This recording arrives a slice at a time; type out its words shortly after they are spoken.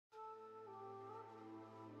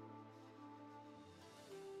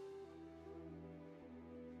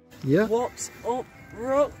Yeah. What's up,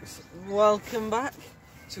 Rooks? Welcome back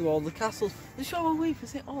to All the Castles, the show where we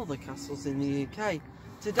visit all the castles in the UK.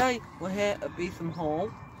 Today we're here at Beetham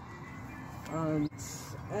Hall, and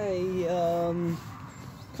a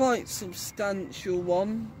quite substantial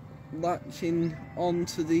one, latching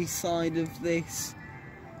onto the side of this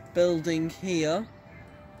building here.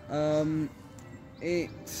 Well,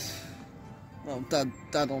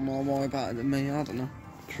 Dad will know more about it than me, I don't know.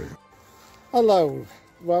 True. Hello.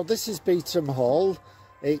 Well, this is Beetham Hall.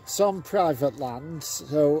 It's on private land,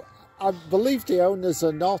 so I believe the owners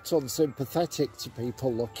are not unsympathetic to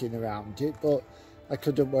people looking around it, but I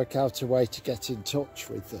couldn't work out a way to get in touch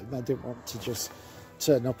with them. I didn't want to just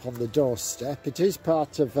turn up on the doorstep. It is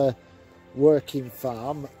part of a working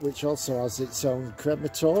farm, which also has its own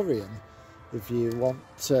crematorium. If you want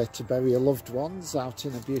to bury your loved ones out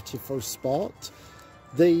in a beautiful spot.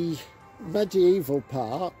 The medieval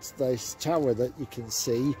part, this tower that you can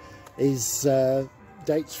see, is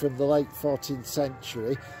dates from the late 14th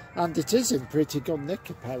century, and it is in pretty good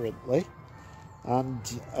nick apparently. And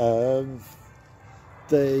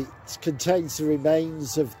it contains the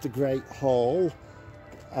remains of the Great Hall,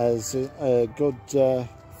 as a good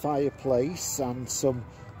fireplace and some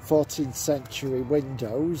 14th century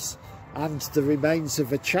windows, and the remains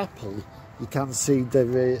of a chapel. You can see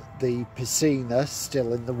the piscina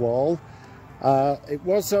still in the wall. It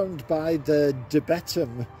was owned by the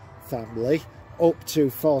Beetham family up to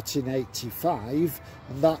 1485,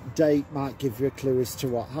 and that date might give you a clue as to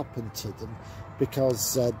what happened to them,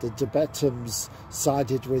 because the Beethams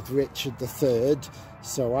sided with Richard III.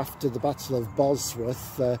 So after the Battle of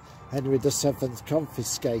Bosworth, Henry VII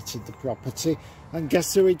confiscated the property, and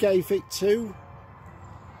guess who he gave it to?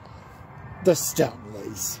 The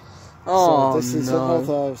Stanleys. Oh, so this is no.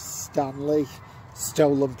 another Stanley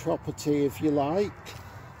stolen property, if you like.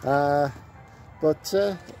 But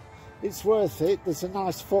it's worth it. There's a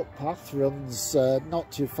nice footpath, runs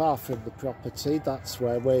not too far from the property. That's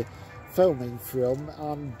where we're filming from,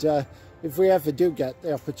 and if we ever do get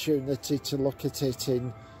the opportunity to look at it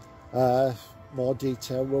in more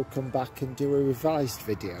detail, we'll come back and do a revised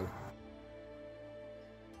video.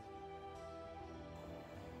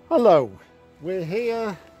 Hello, we're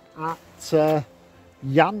here at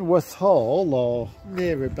Yanwath Hall, or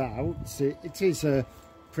nearabouts. It is a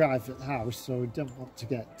private house, so we don't want to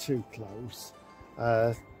get too close.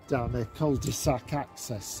 Down a cul-de-sac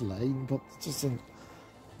access lane, but it doesn't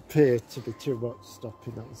appear to be too much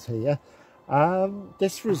stopping us here.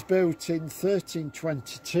 This was built in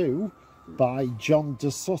 1322 by John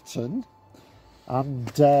de Sutton, and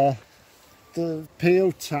the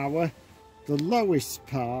Peel Tower, the lowest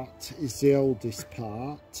part, is the oldest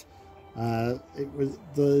part. It was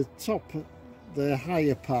the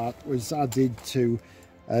higher part was added to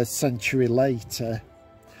a century later,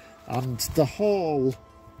 and the hall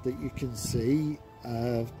that you can see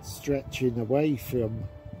stretching away from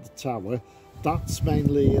the tower, that's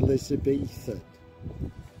mainly Elizabethan.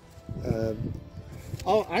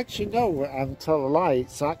 Oh, actually no, I'm telling a lie,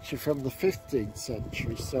 it's actually from the 15th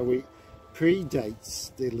century, so it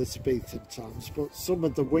predates the Elizabethan times, but some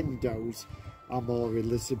of the windows are more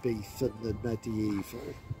Elizabethan than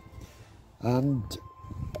medieval. And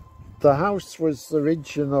the house was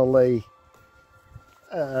originally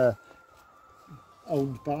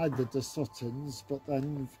owned by the de Suttons, but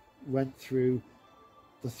then went through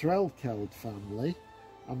the Threlkeld family,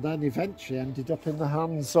 and then eventually ended up in the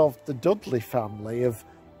hands of the Dudley family of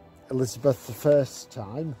Elizabeth I's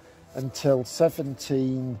time until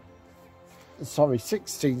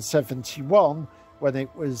 1671, when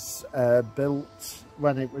it was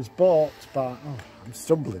bought by, oh, I'm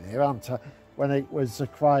stumbling here, aren't I? When it was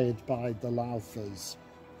acquired by the Lowthers.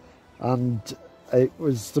 And it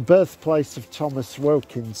was the birthplace of Thomas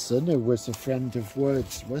Wilkinson, who was a friend of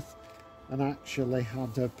Wordsworth, and actually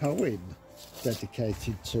had a poem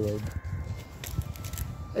dedicated to him.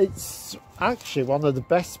 It's actually one of the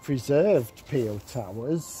best preserved Peel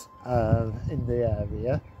Towers in the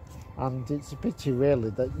area, and it's a pity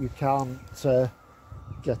really that you can't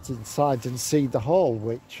get inside and see the hall,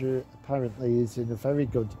 which apparently is in a very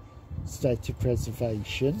good state of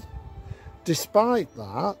preservation. Despite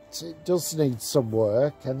that, it does need some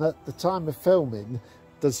work, and at the time of filming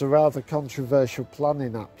there's a rather controversial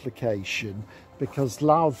planning application, because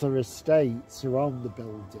Lowther Estates, who own the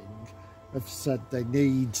building, have said they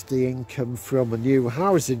need the income from a new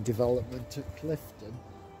housing development at Clifton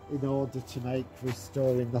in order to make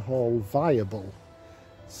restoring the hall viable.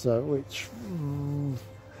 So, which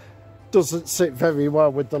doesn't sit very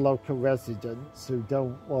well with the local residents, who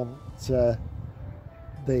don't want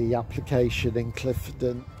the application in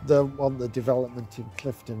Clifton, the development in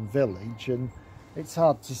Clifton Village, and it's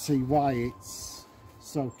hard to see why it's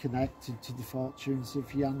so connected to the fortunes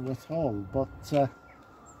of Yanwath Hall, but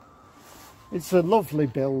it's a lovely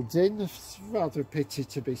building. It's rather a pity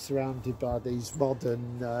to be surrounded by these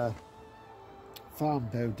modern farm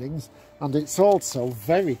buildings, and it's also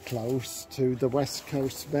very close to the West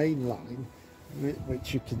Coast main line,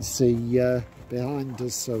 which you can see behind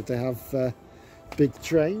us. So they have big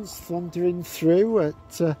trains thundering through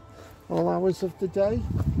at all hours of the day,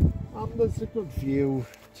 and there's a good view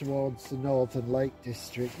towards the Northern Lake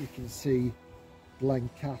District. You can see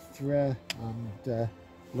Blencathra and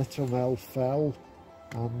Little Mel Fell,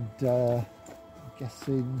 and I'm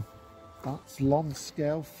guessing that's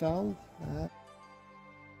Lonscale Fell.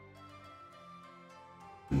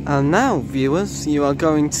 And now, viewers, you are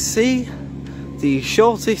going to see the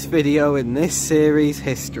shortest video in this series'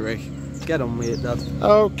 history. Get on with it, Dad.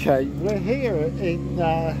 Okay, we're here at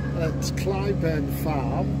Cliburn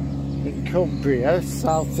Farm in Cumbria,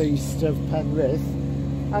 southeast of Penrith.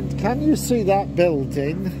 And can you see that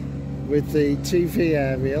building with the TV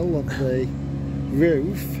aerial on the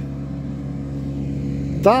roof?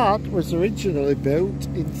 That was originally built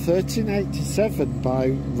in 1387 by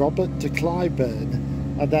Robert de Cliburn,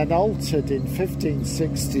 and then altered in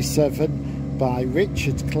 1567 by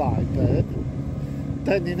Richard Cliburn.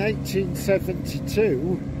 Then in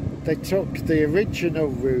 1872 they took the original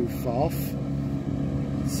roof off,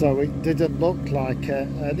 so it didn't look like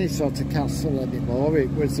any sort of castle anymore.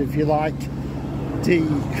 It was, if you like,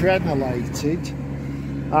 decrenelated,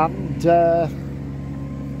 and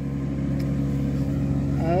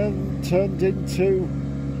turned into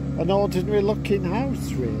an ordinary looking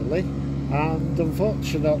house, really. And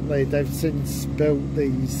unfortunately they've since built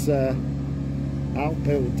these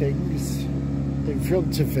outbuildings in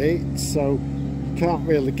front of it, so you can't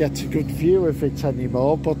really get a good view of it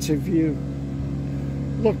anymore. But if you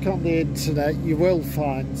look on the internet, you will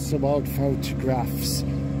find some old photographs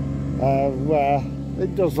where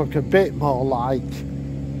it does look a bit more like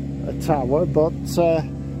a tower, but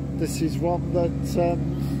this is one that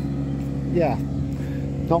yeah,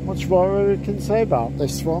 not much more we can say about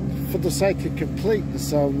this one. For the sake of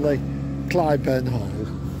completeness only, Cliburn Hall.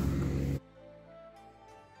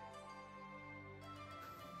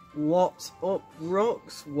 What's up,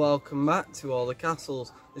 Rooks? Welcome back to All the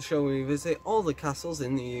Castles, the show where we visit all the castles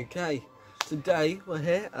in the UK. Today we're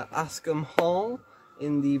here at Askham Hall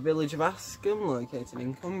in the village of Askham, located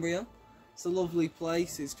in Cumbria. It's a lovely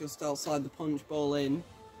place. It's just outside the Punch Bowl Inn,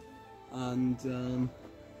 and it's a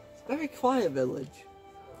very quiet village.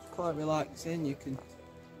 Quite relaxing. You can,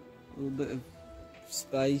 a little bit of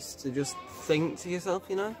space to just think to yourself,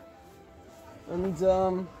 you know.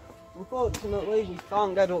 And unfortunately we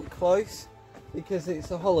can't get up close because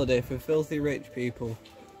it's a holiday for filthy rich people.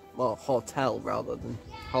 Well, hotel rather than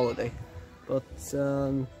holiday. But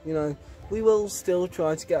you know, we will still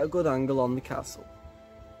try to get a good angle on the castle.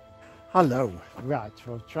 Hello. Right,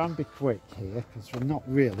 we'll try and be quick here because we're not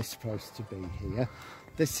really supposed to be here.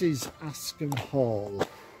 This is Askham Hall.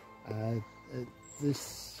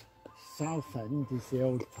 This south end is the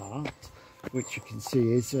old part, which you can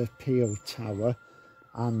see is a peel tower,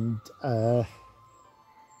 and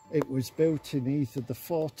it was built in either the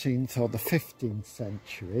 14th or the 15th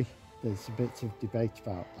century. There's a bit of debate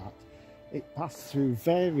about that. It passed through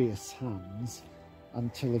various hands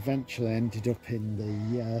until eventually ended up in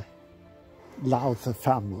the Lowther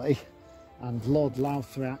family, and Lord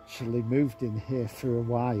Lowther actually moved in here for a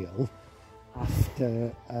while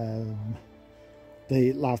after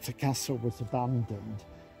the Lowther Castle was abandoned.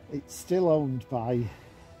 It's still owned by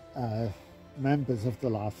members of the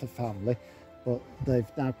Lowther family, but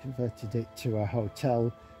they've now converted it to a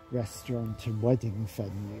hotel, restaurant and wedding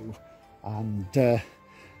venue. And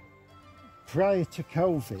prior to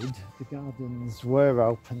COVID, the gardens were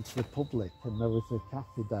open to the public and there was a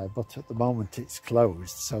cafe there, but at the moment it's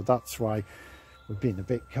closed, so that's why we've been a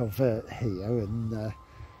bit covert here, and I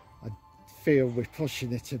feel we're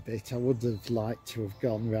pushing it a bit. I would have liked to have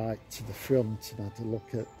gone right to the front and had a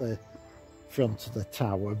look at the front of the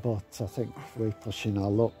tower, but I think we're pushing our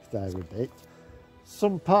luck there a bit.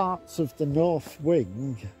 Some parts of the north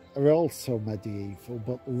wing are also medieval,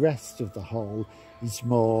 but the rest of the whole is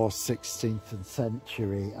more 16th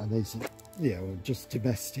century and isn't, you know, just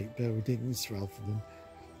domestic buildings rather than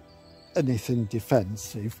anything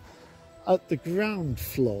defensive. At the ground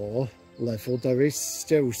floor level there is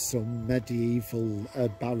still some medieval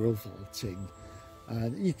barrel vaulting,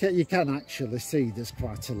 and you can actually see there's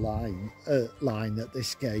quite a line at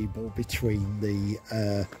this gable between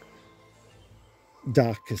the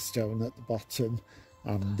darker stone at the bottom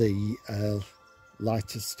and the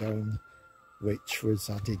lighter stone, which was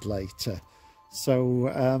added later.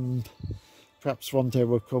 So perhaps one day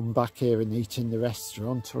we'll come back here and eat in the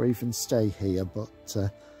restaurant, or even stay here, but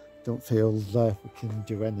don't feel we can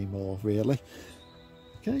do any more really.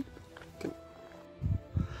 Okay.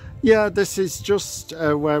 Yeah, this is just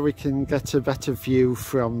where we can get a better view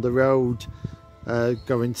from the road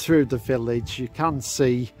going through the village. You can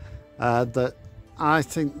see that I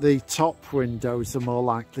think the top windows are more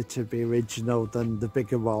likely to be original than the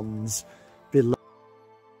bigger ones.